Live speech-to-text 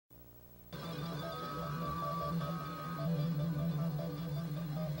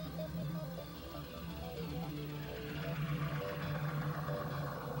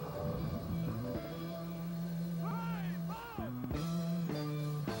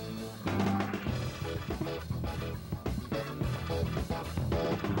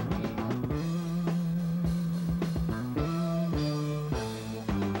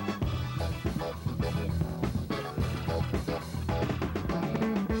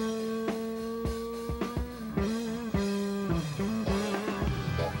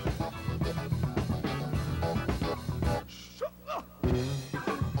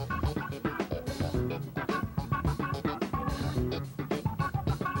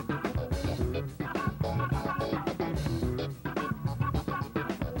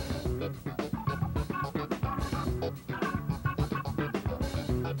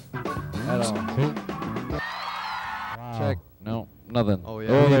at all. Wow. Check. No, nothing. Oh, yeah.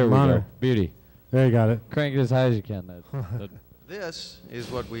 Oh, there we Monitor. go. Beauty. There you got it. Crank it as high as you can. This is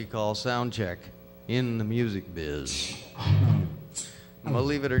what we call sound check in the music biz.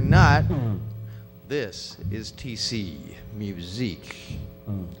 Believe it or not, this is TC Muzique.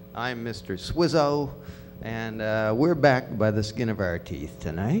 I'm Mr. Swizzo, and we're back by the skin of our teeth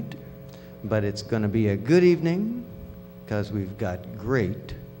tonight. But it's going to be a good evening because we've got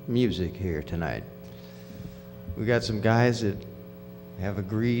great music here tonight. We got some guys that have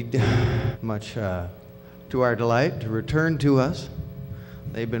agreed, much to our delight, to return to us.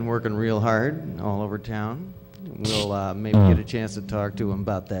 They've been working real hard all over town. We'll maybe get a chance to talk to them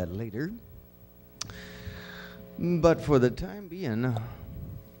about that later. But for the time being,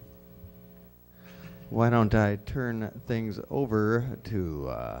 why don't I turn things over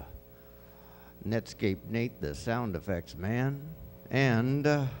to Netscape Nate, the sound effects man, and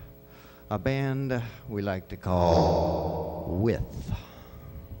a band we like to call With.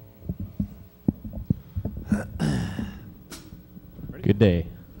 Good day.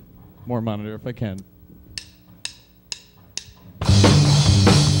 More monitor if I can.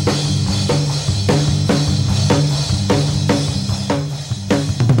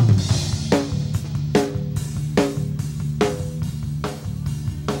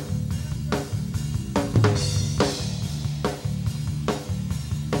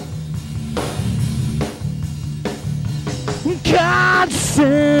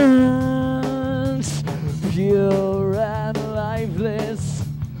 Conscience, pure and lifeless,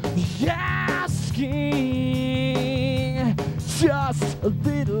 asking just a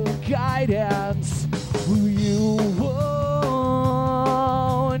little guidance. You won't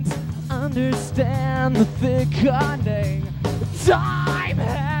understand the thick cunning. Time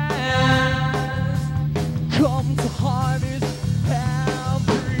has come to harness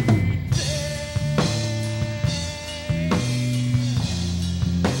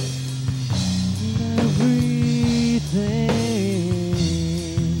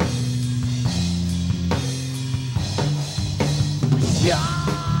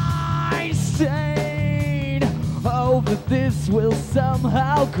I stayed, hope that this will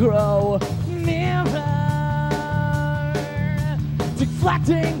somehow grow nearer,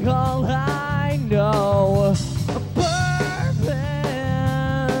 deflecting all I know. A purpose,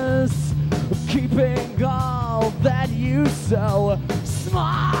 keeping all that you sow.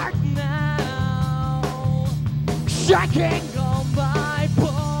 Smart now, shaking all my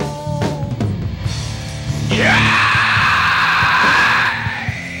bones. Yeah!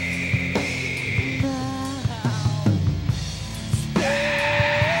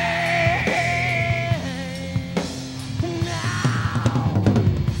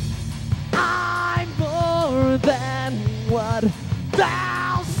 What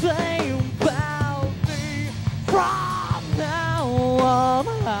thou say about me from now on.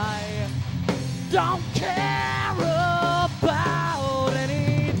 I don't care about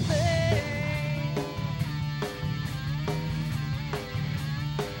anything.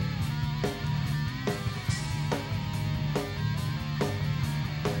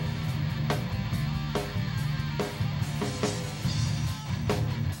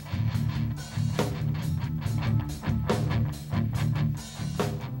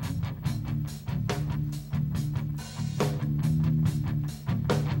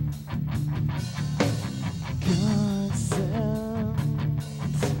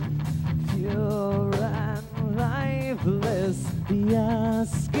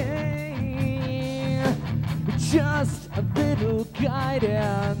 Asking just a little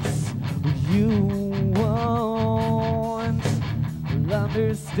guidance. You won't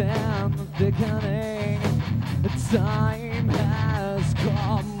understand the cunning. The time has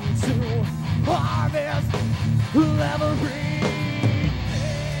come to harvest everything.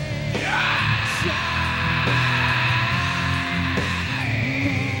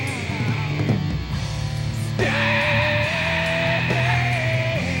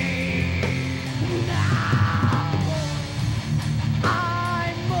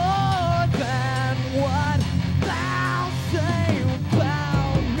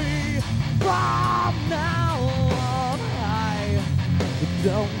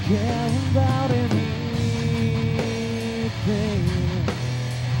 Don't care about anything.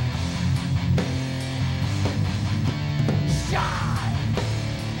 Shine,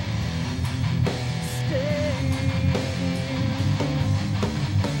 stay.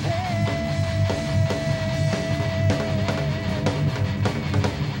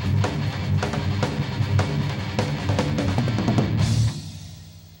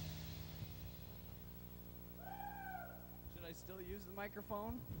 Should I still use the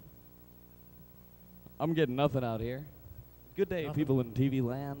microphone? I'm getting nothing out here. Good day, Nothing? people in TV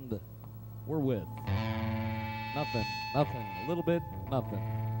land. We're with. Nothing. Nothing. A little bit. Nothing.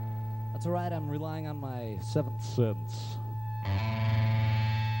 That's all right. I'm relying on my seventh sense.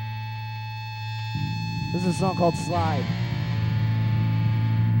 This is a song called Slide.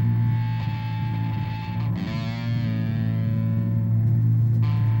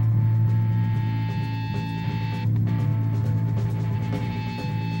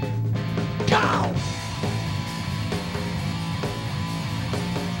 Go!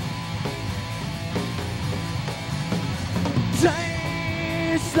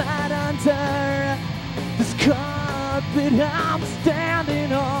 Slide under this carpet I'm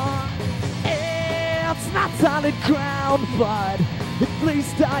standing on. It's not solid ground, but at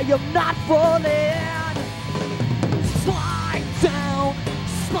least I am not falling. Slide down,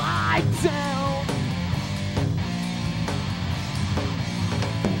 slide down.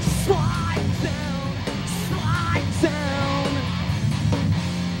 Slide down, slide down.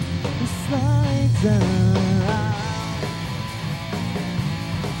 Slide down.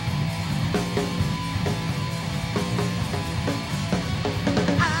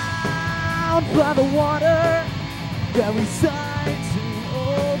 By the water, there resides an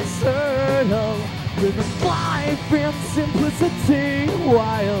old turtle with a life in simplicity,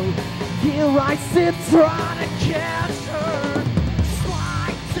 while here I sit trying to catch her.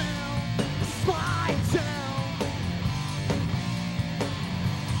 Slide down, slide down.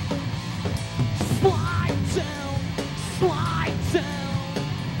 Slide down, slide down.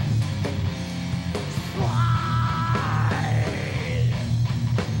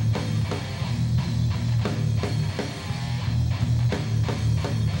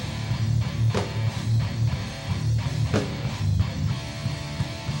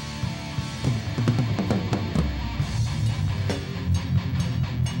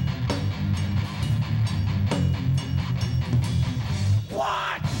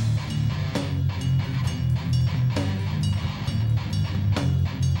 Slide.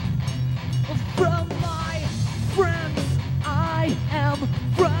 From my friends I am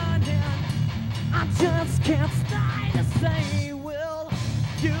running. I just can't stay to say, will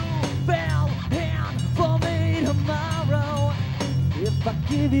you bail in for me tomorrow? If I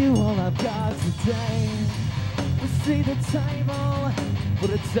give you all I've got today, see the table, put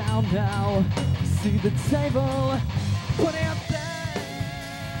it down now. See the table, put it down.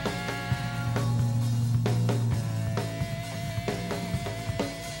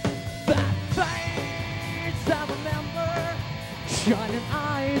 I remember shining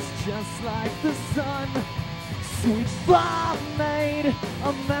eyes just like the sun. Sweet spot made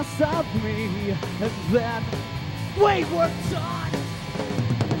a mess of me, and then we were done.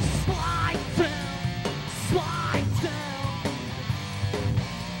 Slide down, slide down.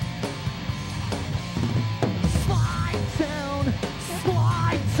 Slide down,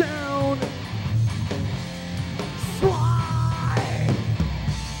 slide down. Slide.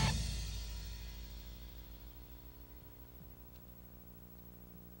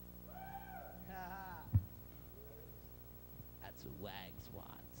 That's a Wags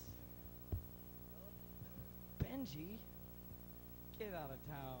wants. Benji, get out of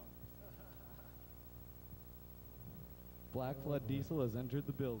town. Black Flood Diesel has entered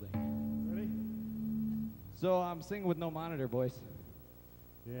the building. Ready? So I'm singing with no monitor, boys.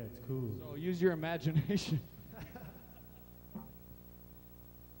 Yeah, it's cool. So use your imagination.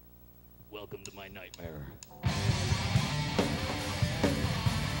 Welcome to my nightmare.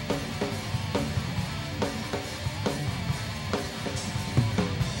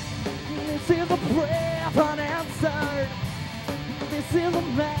 This is a prayer unanswered. This is a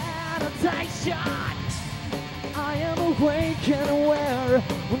meditation. I am awake and aware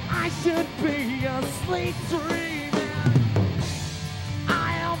when I should be asleep dreaming.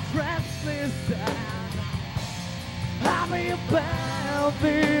 I am restless and happy about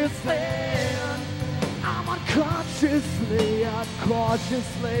this thing. I'm unconsciously,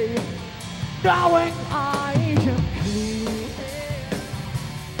 uncautiously knowing I am clean.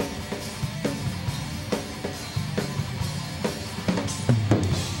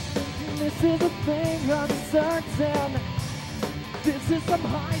 This is a thing uncertain. This is some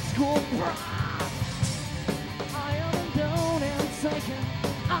high school prom. I am alone and taken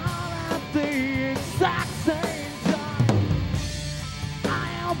all at the exact same time. I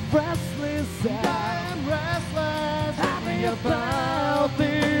am restless and I am restless, happy about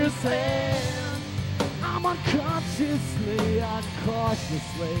this thing. I'm unconsciously,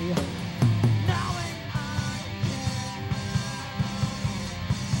 uncautiously knowing I can.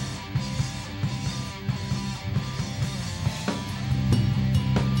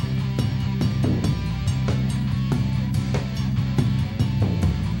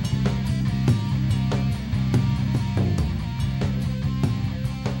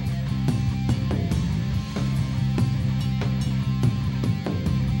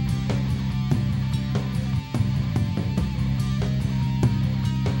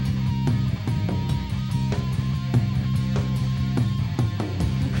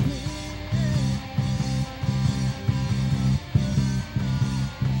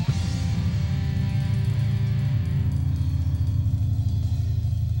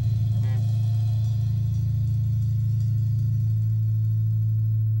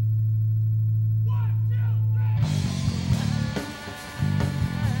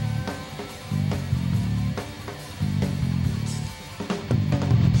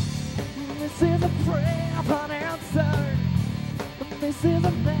 pray upon answered. This is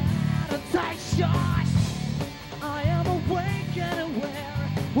a meditation. I am awake and aware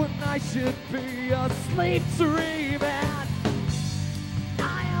when I should be asleep dreaming.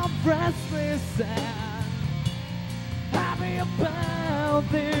 I am restless and happy about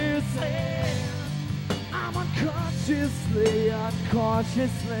this end. I'm unconsciously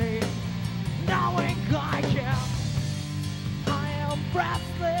knowing I can. I am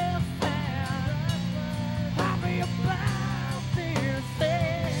restless and happy about this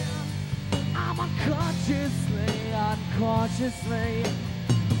end. I'm unconsciously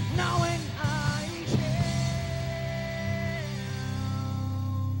knowing I can.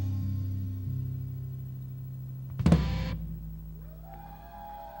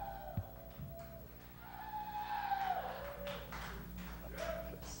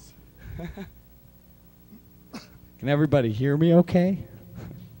 Can everybody hear me okay?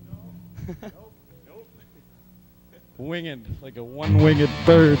 Nope. Winged, like a one-winged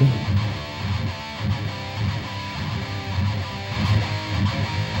bird.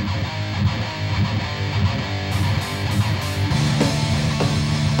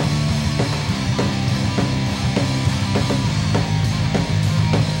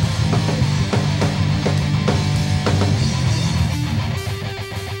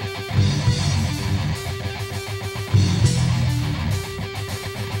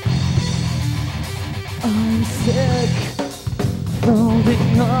 I'm sick,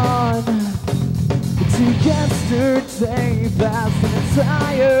 holding on to yesterday, past an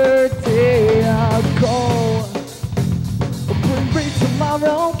entire day ago. Bring me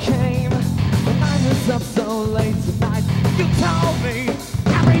tomorrow came, and I was up so late tonight. You told me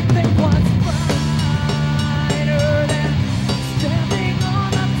everything was brighter than standing on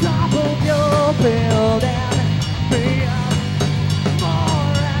the top of your building. Me up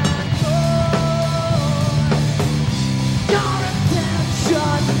more and more. Your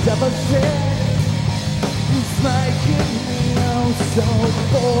attention deficit is making me so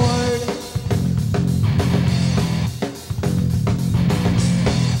bored.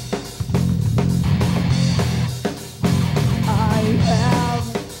 I have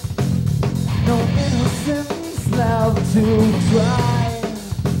no innocence left to try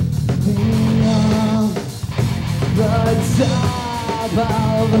beyond the top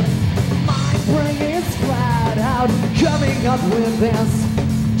of my brain is flat out coming up with this.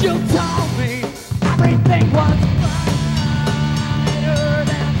 You told me everything was brighter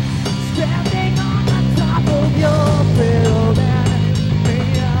than standing on the top of your building. Me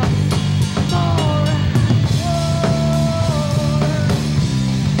up more and more.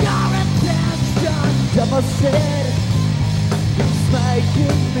 Your attention deficit is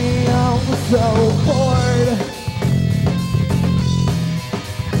making me so bored.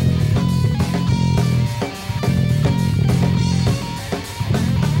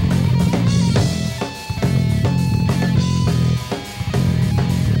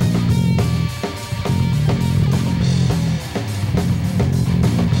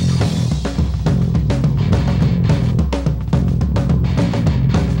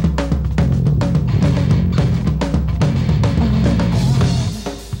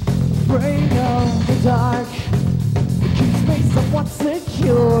 Brain of the dark, it keeps me somewhat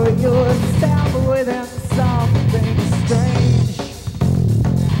secure. You're stabbed within something strange.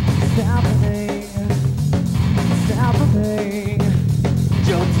 It's happening, it's happening.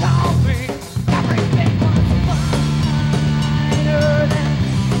 You told me everything was brighter than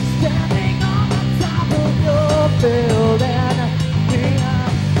standing on the top of your building. Me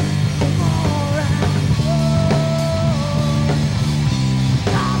up more and more.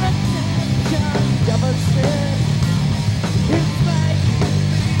 Your attention deficit is making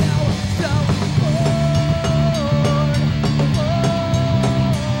me so bored.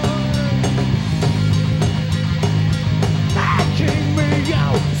 Making me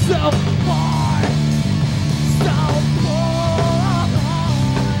so bored. So bored.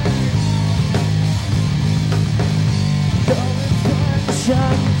 Your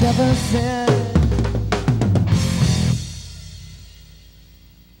attention deficit.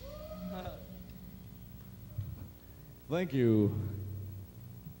 Thank you.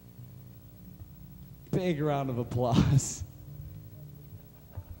 Big round of applause.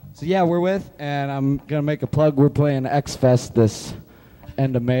 So yeah, we're with, and I'm gonna make a plug. We're playing X Fest this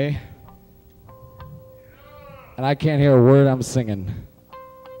end of May, and I can't hear a word I'm singing.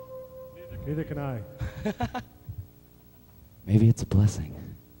 Neither can I. Maybe it's a blessing.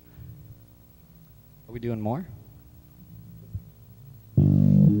 Are we doing more?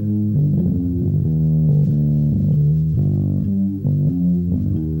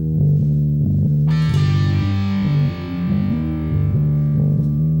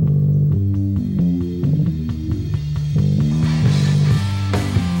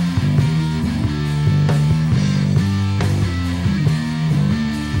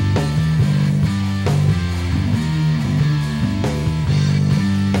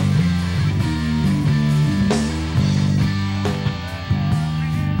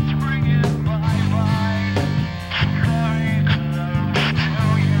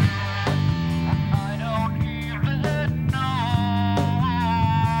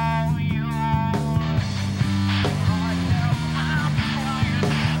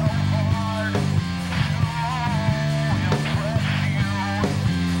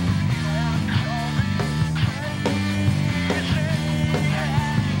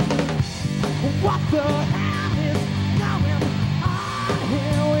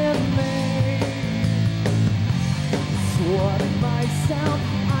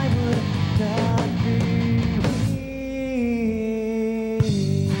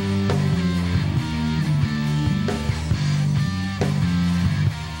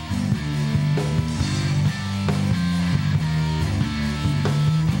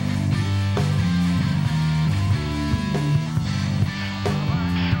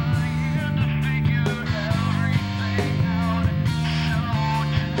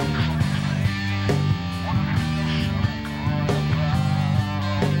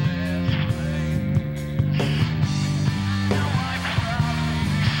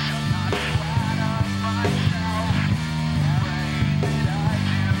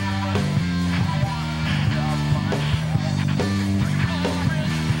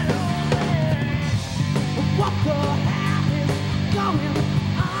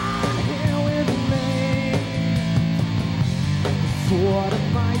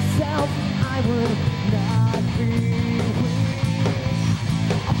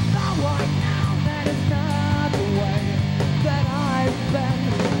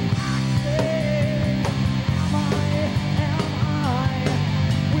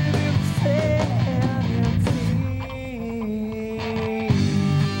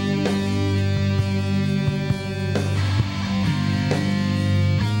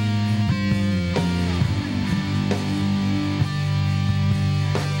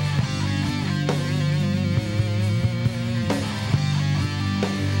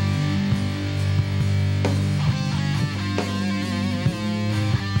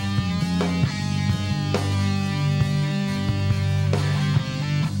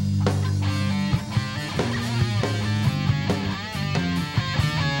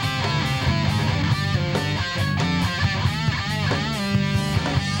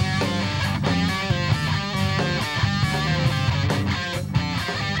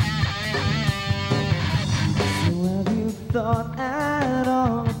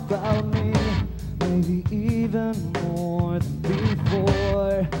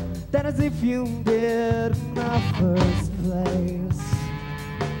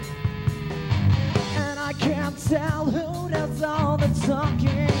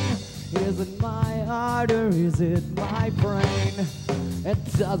 Is it my heart or is it my brain?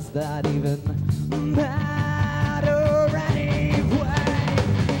 And does that even matter anyway?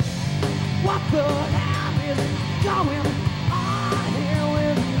 What the hell is going on here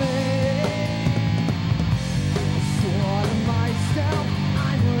with me? I swore to myself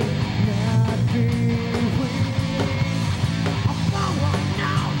I would not be weak. Although I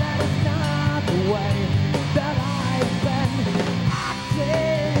know that it's not the way that I've been acting.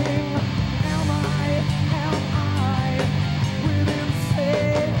 Am I with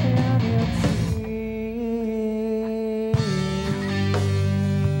insanity?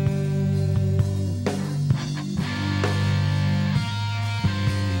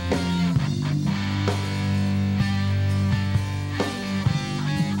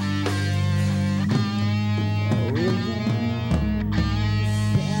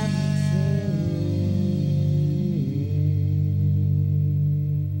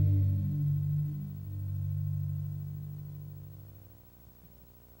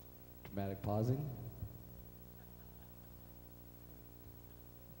 Dramatic pausing.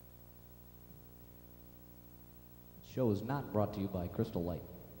 Show is not brought to you by Crystal Light.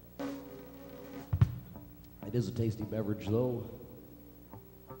 It is a tasty beverage, though.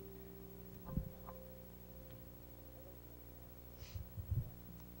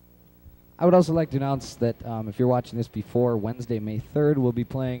 I would also like to announce that if you're watching this before Wednesday, May 3rd, we'll be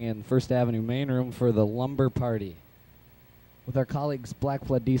playing in First Avenue Main Room for the Lumber Party with our colleagues Black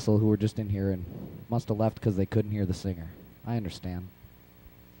Flood Diesel, who were just in here and must have left because they couldn't hear the singer. I understand.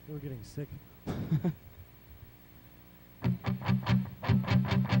 They were getting sick.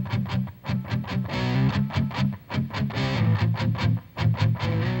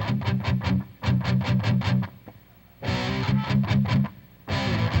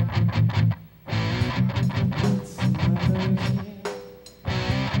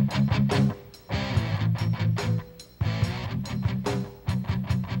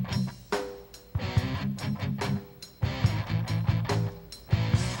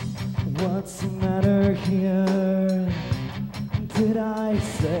 What's the matter here? Did I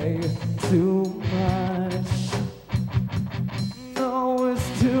say too much? No,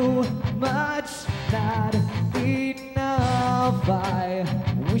 it's too much, not enough. I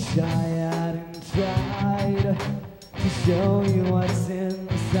wish I hadn't tried to show you what's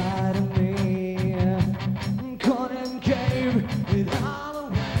inside of me. Couldn't give it all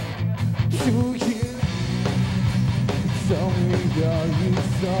away to you. Tell me all you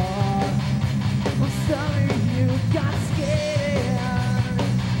saw. I'm sorry you got scared,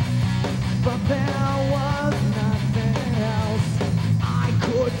 but there was nothing else I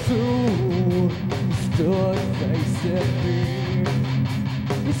could do. You stood facing me.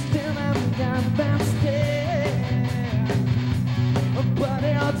 You still haven't got that stare, but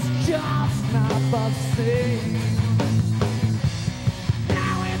it's just not the same.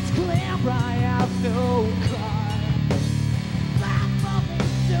 Now it's clear I have no card.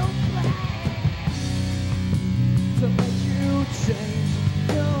 To make you change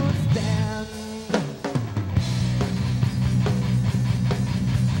your stand.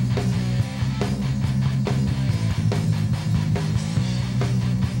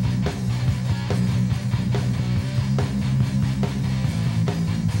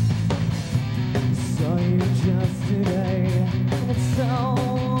 Saw you just today. It's so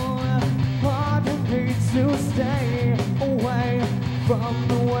hard for me to stay away from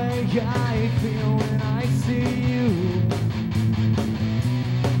the way I feel when I see you.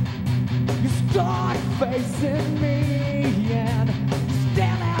 You start facing me and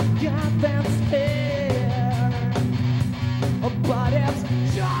still have got that stare, but it's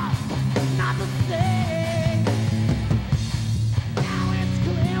just not the same. Now it's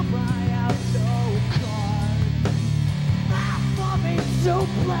clear I have no card left for me to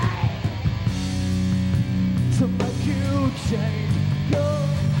play to make you change your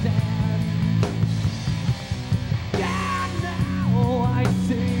stand. Yeah, now I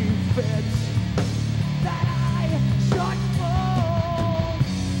see fit that I should move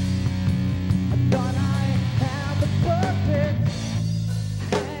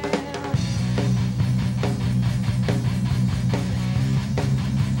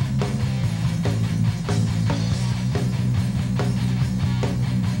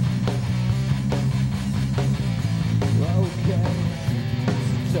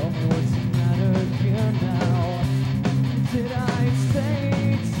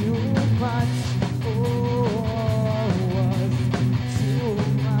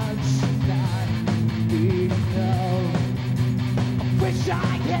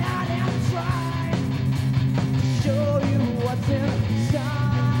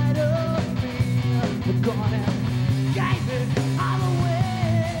gone and gave it all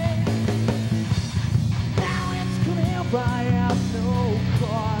away. Now it's clear I have no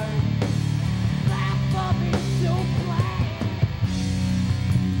card left for me to play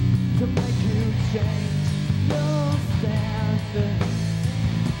to make you change your stance.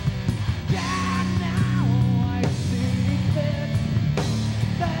 Yeah, now I see fit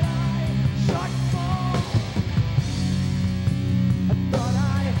that I should fall. I thought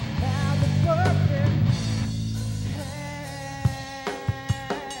I had the perfect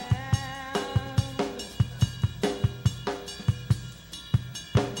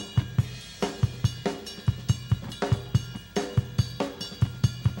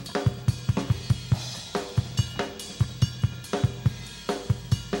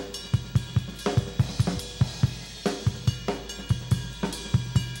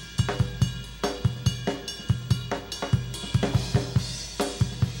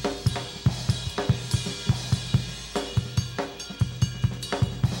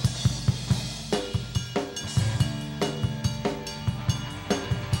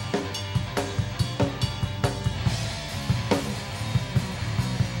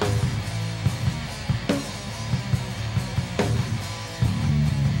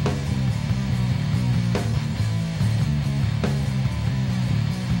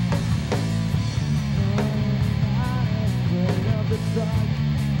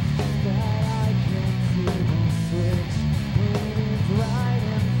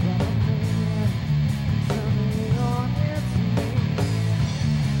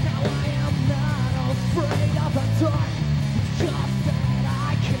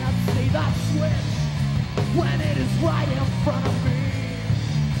when it is right in front of me.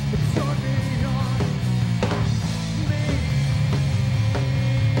 It's turning on me.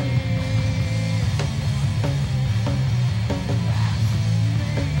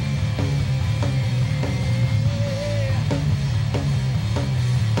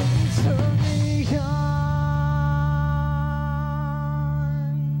 Turn me on.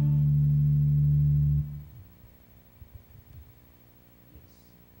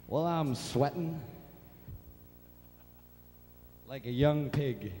 Well, I'm sweating like a young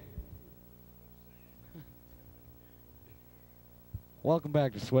pig. Welcome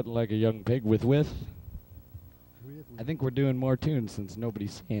back to Sweating Like a Young Pig with. I think we're doing more tunes since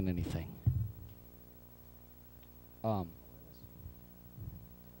nobody's saying anything. A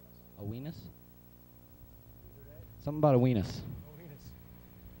weenus? Something about a weenus.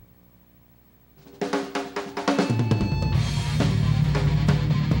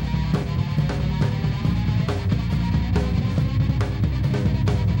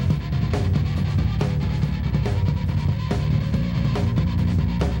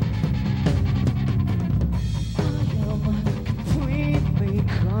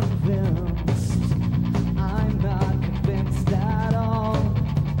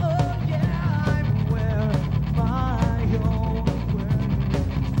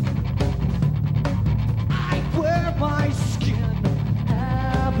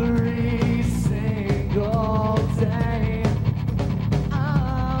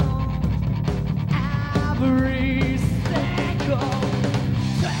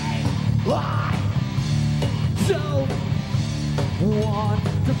 Want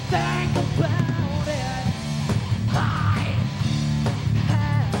to think about it. I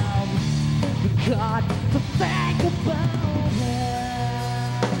have got to think about it.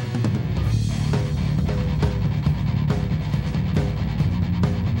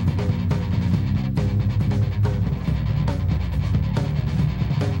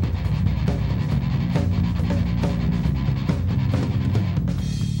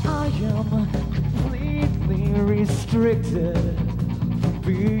 I am completely restricted.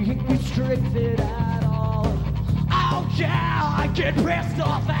 Being restricted at all. Oh yeah, I get pissed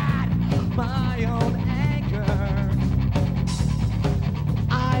off at my own anger.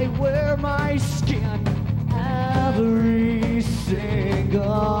 I wear my skin every single